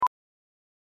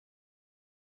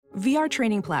VR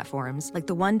training platforms, like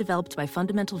the one developed by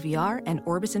Fundamental VR and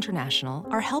Orbis International,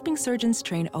 are helping surgeons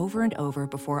train over and over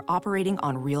before operating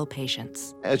on real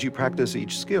patients. As you practice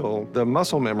each skill, the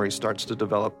muscle memory starts to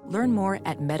develop. Learn more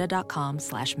at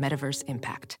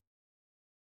meta.com/metaverseimpact.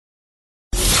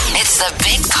 It's the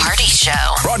Big Party Show.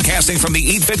 Broadcasting from the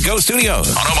Eat Fit Go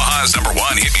studios on Omaha's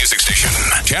 #1 hit music station,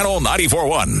 Channel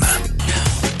 94.1.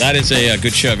 That is a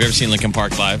good show. Have you ever seen Linkin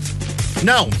Park live?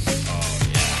 No.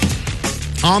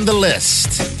 On the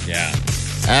list. Yeah.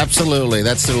 Absolutely.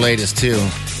 That's the latest, too.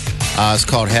 It's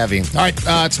called Heavy. All right.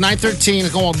 It's 9:13. It's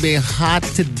going to be hot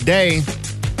today.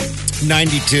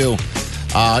 92.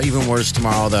 Even worse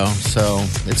tomorrow, though. So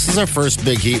this is our first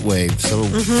big heat wave. So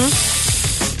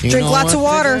drink lots of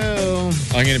water.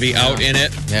 I'm going to be out in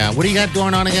it. Yeah. What do you got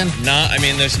going on again?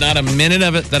 There's not a minute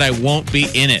of it that I won't be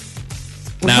in it.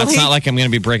 Now, it's not like I'm going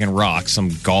to be breaking rocks. I'm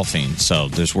golfing, so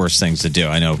there's worse things to do.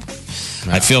 I know.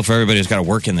 I feel for everybody who's got to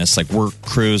work in this, like work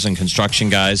crews and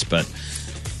construction guys. But,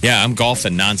 yeah, I'm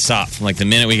golfing nonstop from like the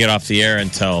minute we get off the air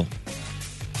until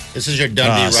This is your Dundee,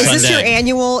 right?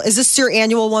 Is this your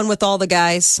annual one with all the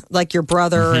guys, like your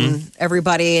brother and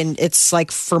everybody, and it's like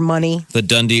for money? The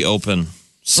Dundee Open.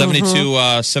 72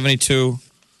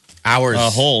 hours.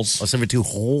 Holes. 72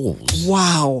 holes.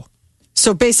 Wow.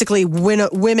 So basically,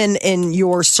 women in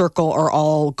your circle are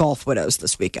all golf widows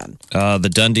this weekend. The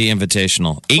Dundee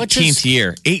Invitational.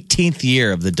 18th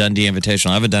year of the Dundee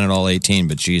Invitational. I haven't done it all 18,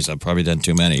 but geez, I've probably done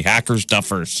too many. Hackers,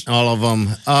 duffers. All of them.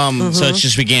 So it's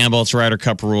just we gamble. It's Ryder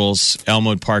Cup rules.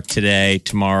 Elmwood Park today,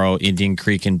 tomorrow, Indian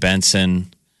Creek and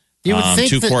Benson. You would think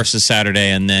 2 courses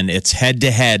Saturday, and then it's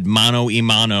head-to-head,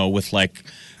 mano-a-mano with like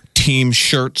team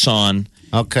shirts on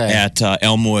at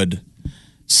Elmwood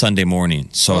Sunday morning.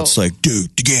 So it's like, dude,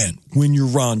 again, win your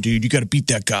round, dude. You got to beat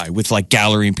that guy with like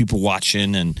gallery and people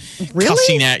watching and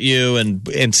cussing at you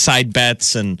and side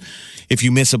bets. And if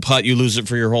you miss a putt, you lose it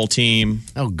for your whole team.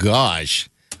 Oh, gosh.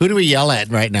 Who do we yell at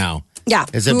right now? Yeah.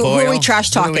 Is it who Boyle? are we trash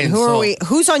talking?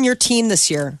 Who's on your team this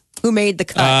year? Who made the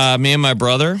cut? Me and my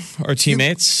brother are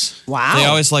teammates. Wow. They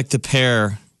always like to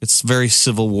pair. It's very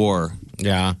Civil War.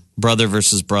 Yeah. Brother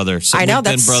versus brother. So I know, we've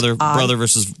been that's brother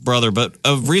versus brother. But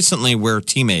recently, we're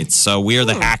teammates. So we are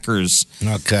the Hackers.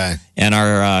 Okay. And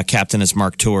our captain is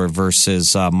Mark Tour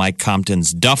versus Mike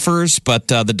Compton's Duffers. But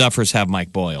the Duffers have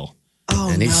Mike Boyle. Oh,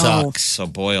 and he sucks. So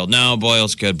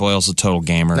Boyle's good. Boyle's a total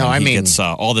gamer. No, I he mean, gets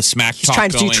all the smack talk trying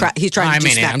to going. he's trying to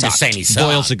do smack I'm talk. just saying he sucks.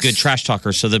 Boyle's a good trash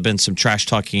talker. So there've been some trash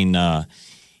talking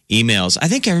emails. I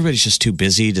think everybody's just too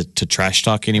busy to trash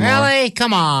talk anymore. Really?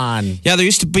 Come on. Yeah, there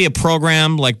used to be a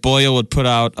program like Boyle would put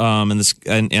out, and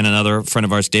another friend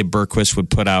of ours, Dave Berquist, would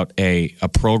put out a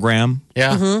program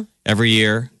every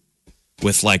year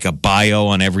with like a bio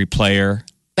on every player.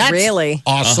 That's really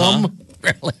awesome.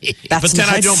 Really? That's But then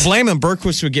I nuts. don't blame him.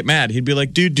 Berquist would get mad. He'd be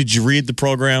like, dude, did you read the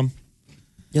program?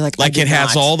 You're like Like I it did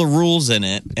has not. all the rules in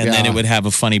it, and then it would have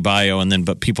a funny bio,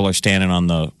 but people are standing on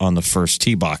the first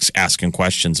tee box asking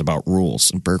questions about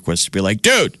rules, and Berquist would be like,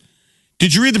 "Dude,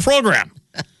 did you read the program?"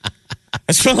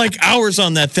 I spent like hours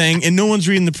on that thing, and no one's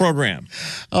reading the program,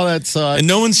 Oh, that sucks. and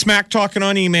no one's smack talking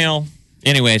on email.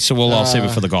 Anyway, so we'll all save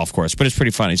it for the golf course, but it's pretty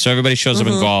funny. So everybody shows up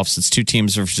in golfs. It's 2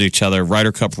 teams versus each other.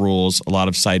 Ryder Cup rules, a lot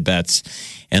of side bets,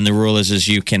 and the rule is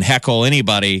you can heckle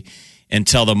anybody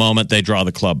until the moment they draw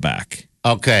the club back.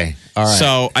 Okay. All right.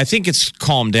 So I think it's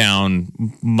calmed down.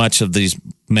 Much of these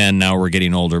men now we're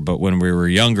getting older, but when we were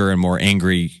younger and more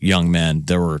angry young men,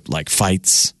 there were like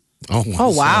fights. Oh,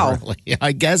 wow. Really?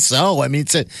 I guess so. I mean,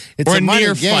 it's a Or minor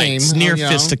near game. fights, near you know.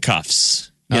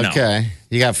 fisticuffs. You know. Okay.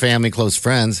 You got family, close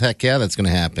friends. Heck yeah, that's going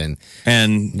to happen.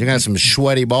 And You got some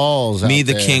sweaty balls. me, out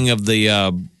the there. king of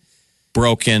the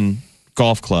broken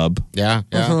golf club. Yeah.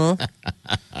 Yeah.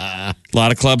 A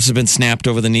lot of clubs have been snapped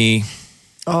over the knee.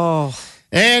 Oh.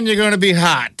 And you're going to be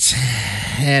hot.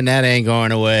 And that ain't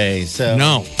going away. So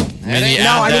No.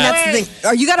 That's the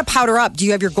thing. You got to powder up. Do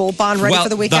you have your Gold Bond ready for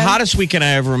the weekend? The hottest weekend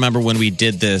I ever remember when we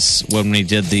did this, when we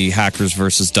did the Hackers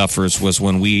versus Duffers, was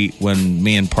when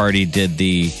me and Party did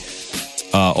the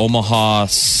Omaha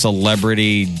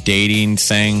celebrity dating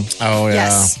thing. Oh, yeah.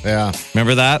 Yes. Yeah.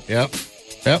 Remember that? Yep.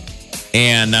 Yep.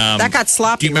 And that got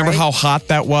sloppy. do you remember right? how hot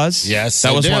that was? Yes,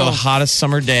 that I was do. one of the hottest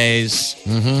summer days.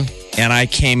 Mm-hmm. And I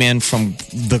came in from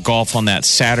the golf on that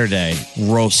Saturday,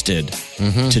 roasted,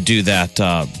 to do that.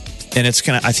 And I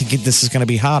think this is gonna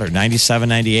be hotter, 97,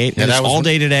 98. Yeah, And that it's was all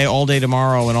day today, all day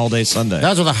tomorrow, and all day Sunday.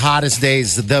 Those were the hottest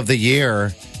days of the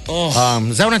year. Is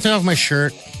that when I took off my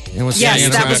shirt? It was Yes, you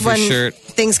that took was off your when shirt.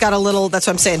 things got a little. That's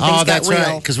what I'm saying. Things Oh, got that's real.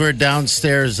 right. Because we were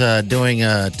downstairs doing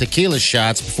tequila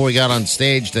shots before we got on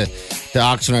stage to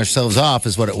auction ourselves off,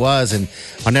 is what it was. And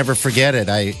I'll never forget it.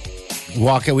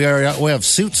 we have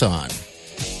suits on.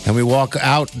 And we walk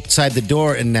outside the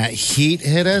door, and that heat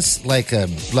hit us like a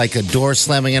door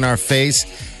slamming in our face.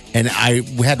 And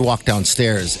we had to walk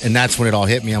downstairs, and that's when it all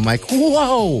hit me. I'm like,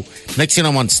 whoa! Next thing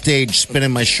I'm on stage,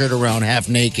 spinning my shirt around half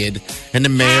naked, and the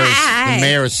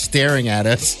mayor is staring at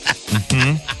us.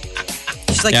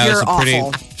 She's like, you're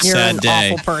awful. You're sad an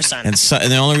day. awful person. And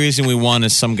the only reason we won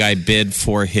is some guy bid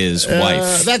for his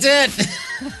wife. That's it.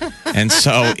 And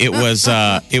so it was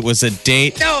a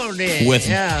date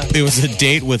it was a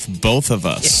date with both of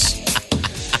us.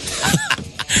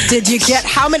 Did you get,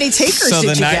 how many takers did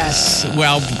you get?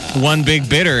 Well, one big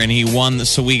bidder, and he won,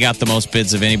 so we got the most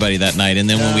bids of anybody that night. And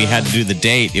then when we had to do the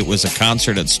date, it was a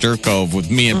concert at Stir Cove with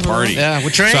me and Party. Yeah, we're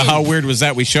trained. So how weird was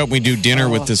that? We show up, we do dinner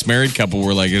with this married couple.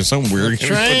 We're like, there's something weird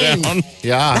going to put down.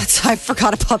 Yeah. I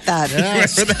forgot about that. Yeah.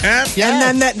 Remember that? Yeah.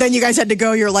 And then you guys had to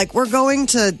go, you're like, we're going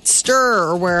to Stir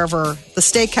or wherever, the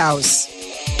steakhouse.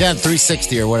 Yeah,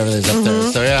 360 or whatever it is up there.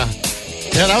 So, yeah.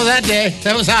 Yeah, that was that day.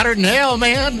 That was hotter than hell,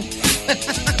 man.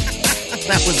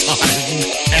 That was hotter than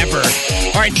ever.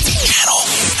 All right. Channel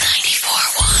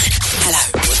 94.1. Hello.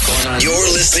 What's going on?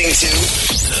 You're listening to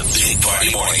The Big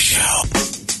Party Morning Show.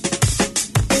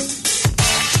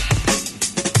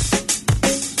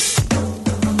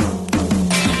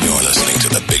 You're listening to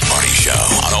The Big Party Show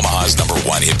on Omaha's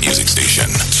 #1 hit music station.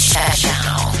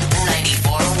 Channel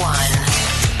 94.1.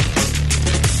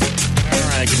 All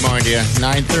right, good morning to you.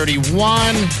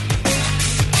 9:31.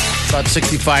 About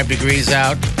 65 degrees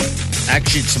out.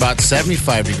 Actually, it's about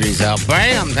 75 degrees out.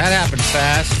 Bam! That happened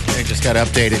fast. It just got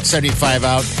updated. 75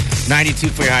 out, 92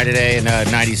 for your high today, and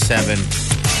 97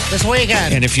 this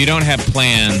weekend. And if you don't have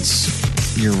plans,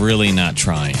 you're really not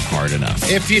trying hard enough.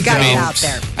 If you Got don't, it out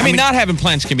there. I mean, not having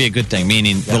plans can be a good thing,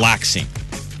 meaning relaxing.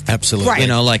 Absolutely. Right. You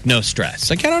know, like no stress.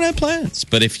 Like I don't have plans.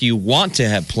 But if you want to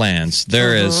have plans,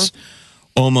 there is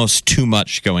almost too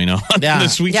much going on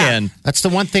this weekend. That's the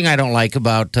one thing I don't like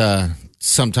about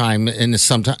sometime in the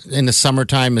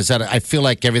summertime is that I feel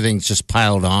like everything's just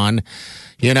piled on.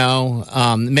 You know,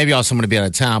 maybe also I'm going to be out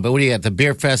of town. But what do you got? The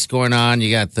beer fest going on.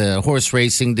 You got the horse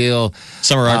racing deal.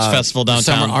 Summer Arts Festival downtown.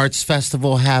 Summer Arts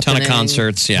Festival happening. Ton of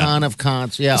concerts, yeah. Ton of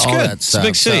concerts. Yeah, It's all good. that It's a stuff.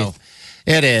 big city. So,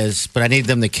 it is, but I need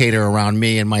them to cater around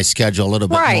me and my schedule a little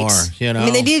bit Right. more. You know, I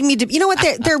mean, they need me to. You know what?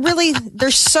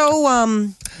 They're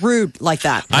so rude like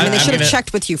that. I mean, they should have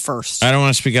checked with you first. I don't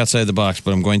want to speak outside the box,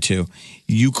 but I'm going to.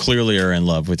 You clearly are in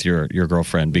love with your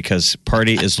girlfriend because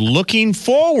Party is looking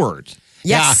forward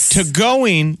Yes. to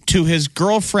going to his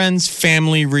girlfriend's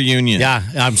family reunion. Yeah,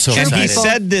 I'm so And excited. he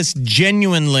said this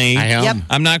genuinely. I am. Yep.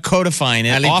 I'm not codifying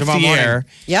I it leave off tomorrow the morning. air.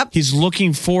 Yep. He's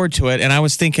looking forward to it. And I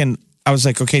was thinking, I was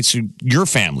like, okay, so your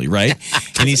family, right?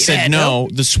 And he said, no,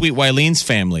 the sweet Wylene's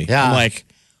family. Yeah. I'm like,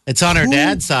 It's on her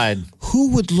dad's side. who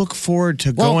would look forward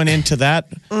to going into that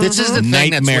This is the thing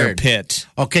that's nightmare weird. pit?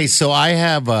 Okay, so I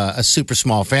have a super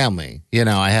small family. You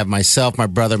know, I have myself, my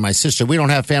brother, my sister. We don't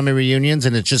have family reunions,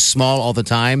 and it's just small all the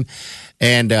time.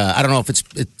 And I don't know if it's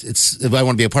if I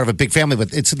want to be a part of a big family,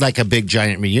 but it's like a big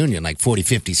giant reunion, like 40,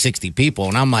 50, 60 people.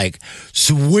 And I'm like,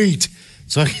 sweet.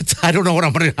 So I don't know I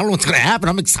don't know what's going to happen.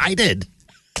 I'm excited.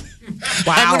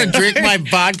 Wow. I'm going to drink my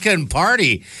vodka and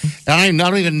party. I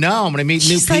don't even know. I'm going to meet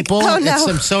She's new like, people. oh, no.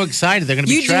 I'm so excited. They're going to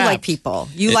be You do trapped. like people.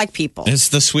 You like people. Is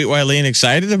the sweet Wylene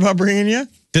excited about bringing you?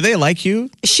 Do they like you?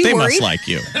 Is she they worried? must like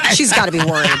you. She's got to be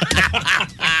worried.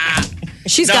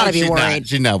 She's No, got to be she's worried. Not.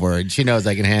 She's not worried. She knows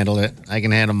I can handle it. I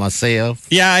can handle myself.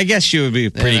 Yeah, I guess you would be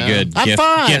a pretty Yeah. good I'm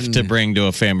fun. gift to bring to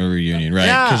a family reunion, right?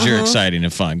 Yeah. Because you're exciting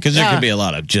and fun. Because there Yeah. could be a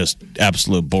lot of just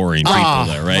absolute boring people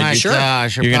there, right? My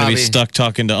gosh, You're going to be stuck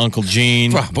talking to Uncle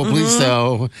Gene. Probably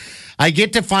so. I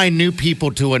get to find new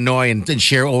people to annoy and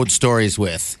share old stories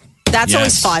with. That's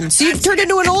always Yes. fun. So you've turned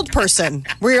into an old person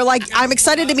where you're like, I'm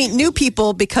excited to meet new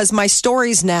people because my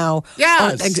stories now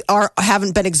Yes.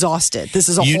 haven't been exhausted. This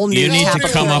is a whole new You need to chapter.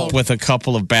 come up with a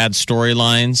couple of bad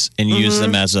storylines and use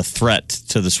them as a threat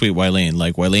to the sweet Wylene.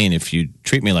 Like, Wylene, if you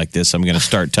treat me like this, I'm going to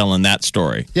start telling that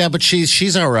story Yeah, but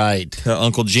she's all right. to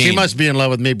Uncle Gene. She must be in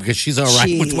love with me because she's all right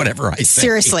She- with whatever I say.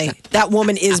 Seriously, that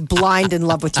woman is blind in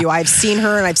love with you. I've seen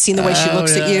her and I've seen the way she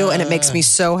looks at you, and it makes me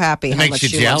so happy It how makes much you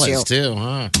she jealous loves you. too,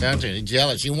 huh? Don't you? You're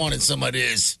jealous. You wanted some of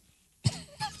this.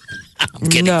 I'm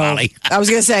kidding, No, Molly. I was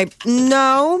going to say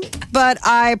no, but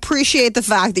I appreciate the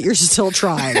fact that you're still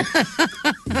trying.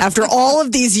 After all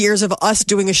of these years of us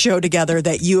doing a show together,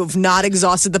 that you have not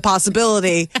exhausted the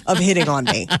possibility of hitting on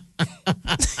me.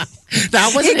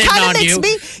 That wasn't It hitting kinda on makes you.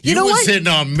 me- you know was what? hitting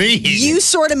on me. You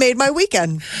sort of made my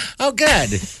weekend. Oh,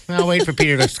 good. I'll wait for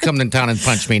Peter to come to town and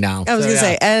punch me now. I was So, going to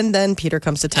yeah. say, and then Peter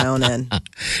comes to town and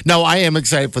No, I am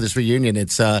excited for this reunion.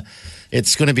 It's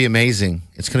going to be amazing.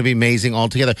 It's going to be amazing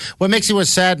altogether. What makes it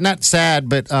was sad, not sad,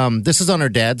 but this is on her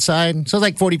dad's side. So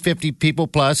like 40, 50 people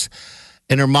plus.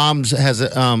 And her mom's has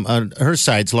her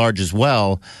side's large as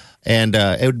well. And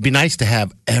it would be nice to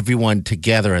have everyone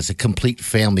together as a complete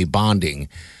family bonding.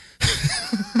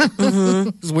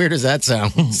 As weird as that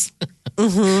sounds.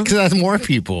 Because that's more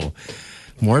people.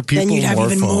 More people, then you'd have more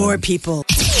even fun. more people.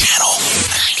 Channel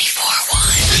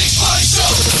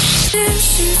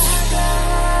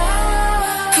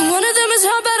 94.1. And one of them is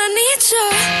how bad I need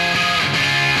you.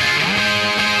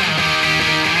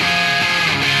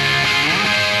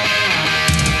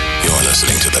 You're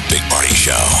listening to The Big Party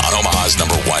Show on Omaha's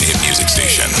number one hit music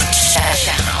station.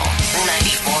 Channel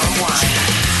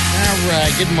 94.1. All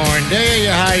right, good morning.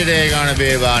 Your high today going to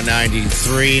be about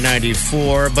 93,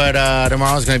 94, but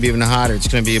tomorrow's going to be even hotter. It's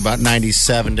going to be about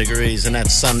 97 degrees, and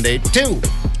that's Sunday, too.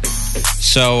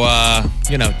 So,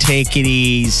 take it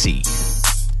easy.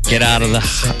 Get out of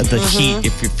the heat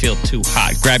if you feel too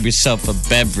hot. Grab yourself a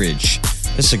beverage.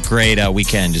 This is a great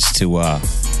weekend just to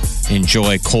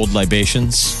enjoy cold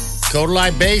libations. Cold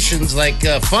libations like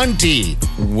fun tea.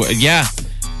 Yeah.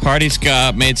 Party's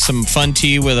made some fun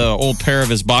tea with an old pair of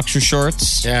his boxer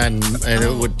shorts. Yeah, and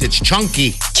it's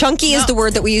chunky. Chunky is the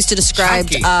word that we use to describe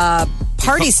Chunky.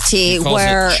 party's tea, He calls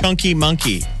where it chunky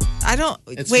monkey. I don't.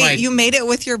 It's Wait, like- you made it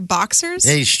with your boxers?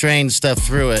 They strain stuff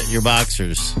through it, your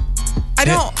boxers. I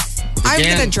don't. I'm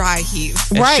Again. going to dry heave.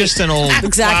 It's right. just an old.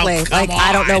 Exactly. Well, come like,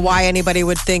 I don't know on. why anybody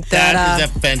would think that. That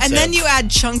is offensive. And then you add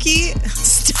chunky.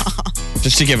 Stop.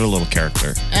 Just to give it a little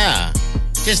character. Yeah,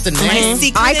 just the My name.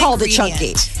 secret I called it chunky.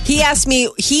 ingredient. He asked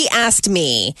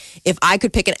me if I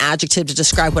could pick an adjective to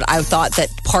describe what I thought that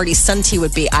party sun tea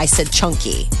would be. I said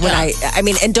chunky. When I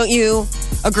mean, and don't you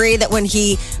agree that when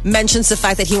he mentions the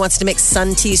fact that he wants to make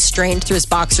sun tea strained through his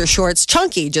boxer shorts,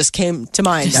 chunky just came to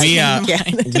mind.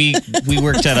 We we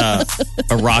worked at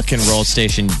a rock and roll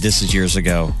station. This is years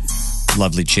ago.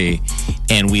 Lovely Chi.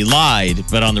 And we lied,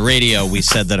 but on the radio we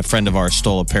said that a friend of ours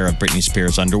stole a pair of Britney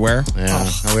Spears underwear. Yeah,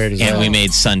 how weird is that? And we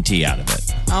made sun tea out of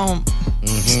it. Oh,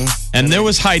 And there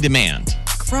was high demand.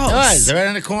 gross. Guys, they're right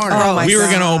in the corner. Oh, my We were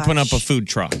going to gosh. open up a food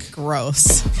truck.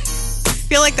 Gross. I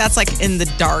feel like that's like in the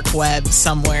dark web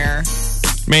somewhere.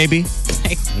 Maybe.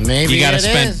 Like, Maybe You got to it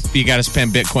spend is. you got to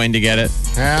spend Bitcoin to get it.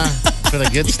 Yeah, that's where the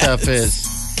good stuff is.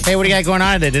 Hey, what do you got going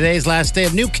on today? Today's last day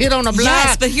of New Kid on the Block.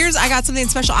 yes, but I got something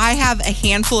special. I have a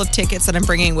handful of tickets that I'm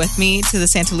bringing with me to the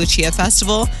Santa Lucia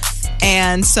Festival.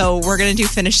 And so we're going to do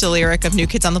Finish the Lyric of New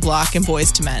Kids on the Block and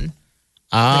Boys to Men.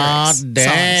 Ah, lyrics,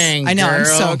 dang, songs. I know, I'm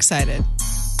girl. so excited.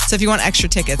 So if you want extra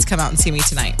tickets, come out and see me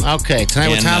tonight. Okay, tonight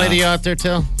what And, time are you out there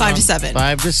till? 5 to 7.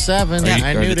 5 to 7.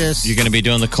 I knew this. You're going to be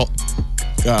doing the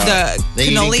The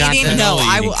eating cannoli eating? contest? No,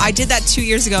 Cannoli eating I did that 2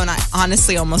 years ago and I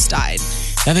honestly almost died.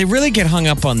 Now they really get hung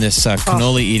up on this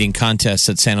cannoli eating contest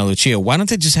at Santa Lucia. Why don't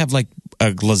they just have like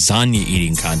a lasagna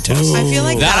eating contest? I feel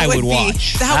like That I would be,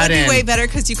 watch. That would I'd be way in. better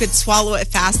because you could swallow it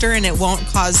faster and it won't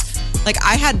cause. Like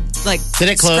I had like Did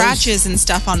it close? scratches and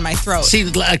stuff on my throat.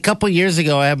 See, a couple years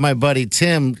ago, I had my buddy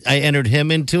Tim. I entered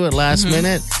him into it last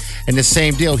minute, and the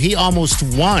same deal. He almost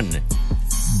won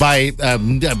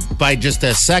by just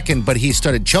a second, but he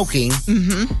started choking,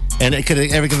 and it could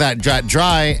everything got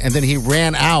dry, and then he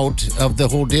ran out of the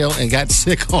whole deal and got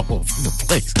sick all over the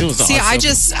place. It was See,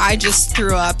 awesome. I just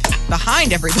threw up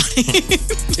behind everybody.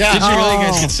 yeah. Did you really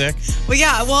guys get sick? Well,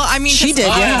 yeah. Well, I mean, She 'cause- did,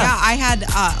 yeah. I had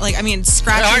Hard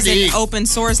scratches to and eat. open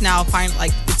sores now.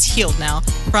 It's healed now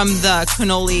from the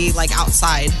cannoli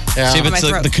outside. Yeah. See, on but my the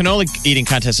throat. cannoli eating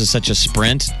contest is such a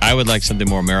sprint. I would like something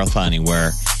more marathon-y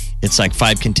where it's like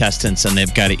 5 contestants and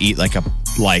they've got to eat like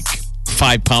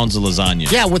 5 pounds of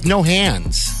lasagna. Yeah, with no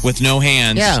hands. With no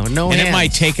hands. Yeah, no and hands. it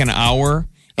might take an hour.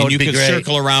 Oh, And you it'd be could great.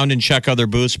 circle around and check other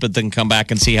booths, but then come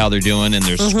back and see how they're doing. And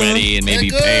they're sweaty and maybe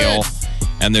They're good. pale.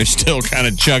 And they're still kind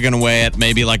of chugging away at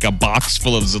maybe like a box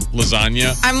full of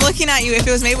lasagna. I'm looking at you. If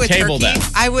it was made with Table turkey,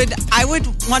 that. I would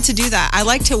want to do that. I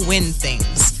like to win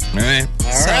things. All right.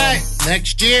 All right,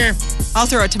 next year. I'll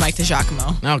throw it to Mike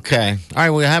DeGiacomo. Okay. All right,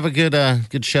 well, have a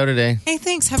good show today. Hey,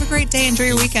 thanks. Have a great day. Enjoy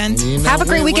your weekend. You know Have a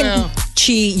great we weekend, will.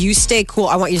 Chi. You stay cool.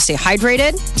 I want you to stay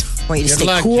hydrated. I want you to Good stay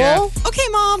luck, cool. Jeff. Okay,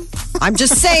 Mom. I'm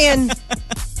just saying.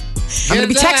 I'm going to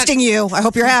be Good luck. texting you. I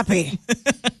hope you're happy. All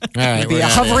right, Be we're a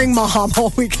outta hovering mom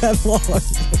all weekend long. here.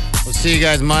 We'll see you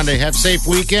guys Monday. Have a safe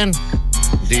weekend.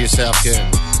 Do yourself good.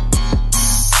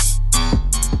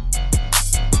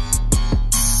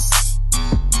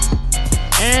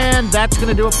 And And that's going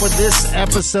to do it for this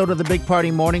episode of the Big Party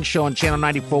Morning Show on Channel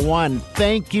 94.1.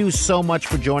 Thank you so much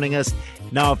for joining us.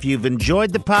 Now, if you've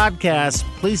enjoyed the podcast,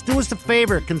 please do us a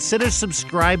favor. Consider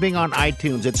subscribing on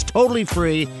iTunes. It's totally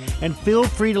free, and feel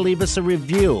free to leave us a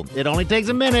review. It only takes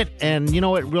a minute, and, you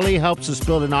know, it really helps us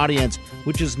build an audience,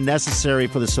 which is necessary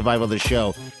for the survival of the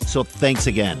show. So thanks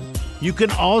again. You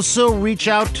can also reach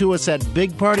out to us at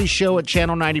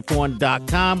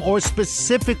bigpartyshow@channel941.com, or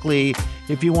specifically,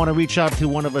 if you want to reach out to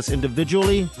one of us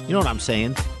individually, you know what I'm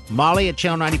saying, Molly at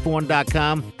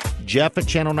channel941.com, Jeff at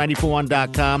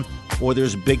channel941.com, or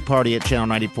there's Big Party at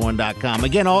channel941.com.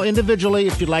 Again, all individually.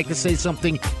 If you'd like to say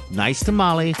something nice to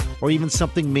Molly or even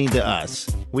something mean to us,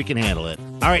 we can handle it.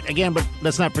 All right, again, but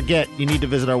let's not forget, you need to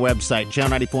visit our website,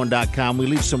 channel941.com. We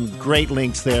leave some great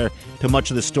links there to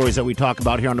much of the stories that we talk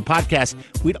about here on the podcast.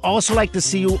 We'd also like to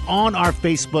see you on our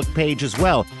Facebook page as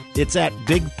well. It's at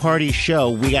Big Party Show.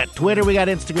 We got Twitter, we got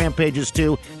Instagram pages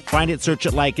too. Find it, search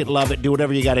it, like it, love it, do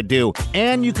whatever you got to do.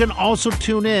 And you can also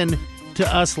tune in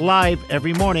to us live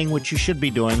every morning, which you should be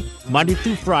doing, Monday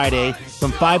through Friday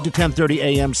from 5 to 10:30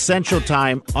 a.m. Central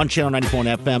Time on Channel 94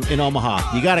 FM in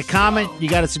Omaha. You got a comment, you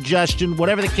got a suggestion,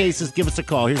 whatever the case is, give us a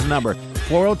call. Here's the number,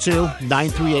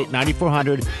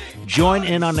 402-938-9400. Join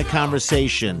in on the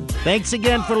conversation. Thanks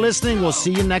again for listening. We'll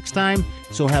see you next time.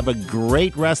 So have a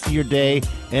great rest of your day.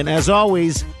 And as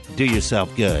always, do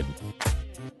yourself good.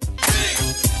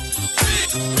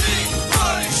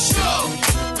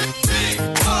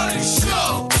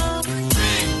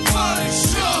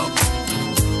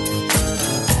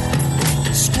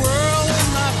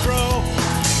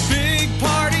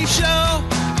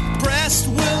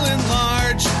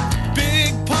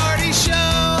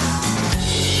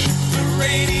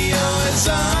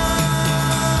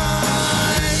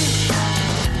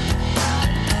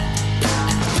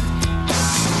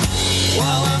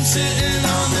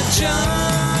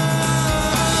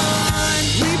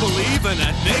 We believe in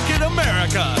a naked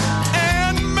America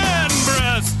and man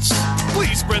breasts.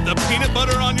 Please spread the peanut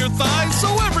butter on your thighs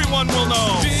so everyone will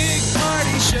know. Big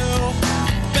Party Show.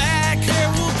 Back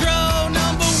hair will grow.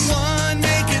 Number one,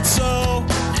 make it so.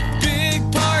 Big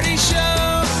Party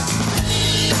Show.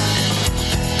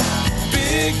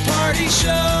 Big Party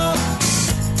Show.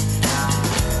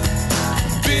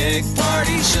 Big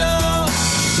Party Show.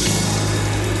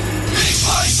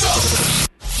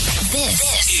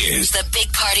 This is the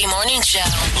Big Party Morning Show.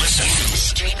 Listen.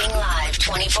 Streaming live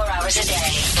 24 hours a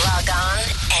day. Log on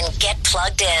and get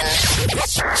plugged in.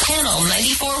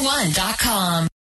 Channel941.com.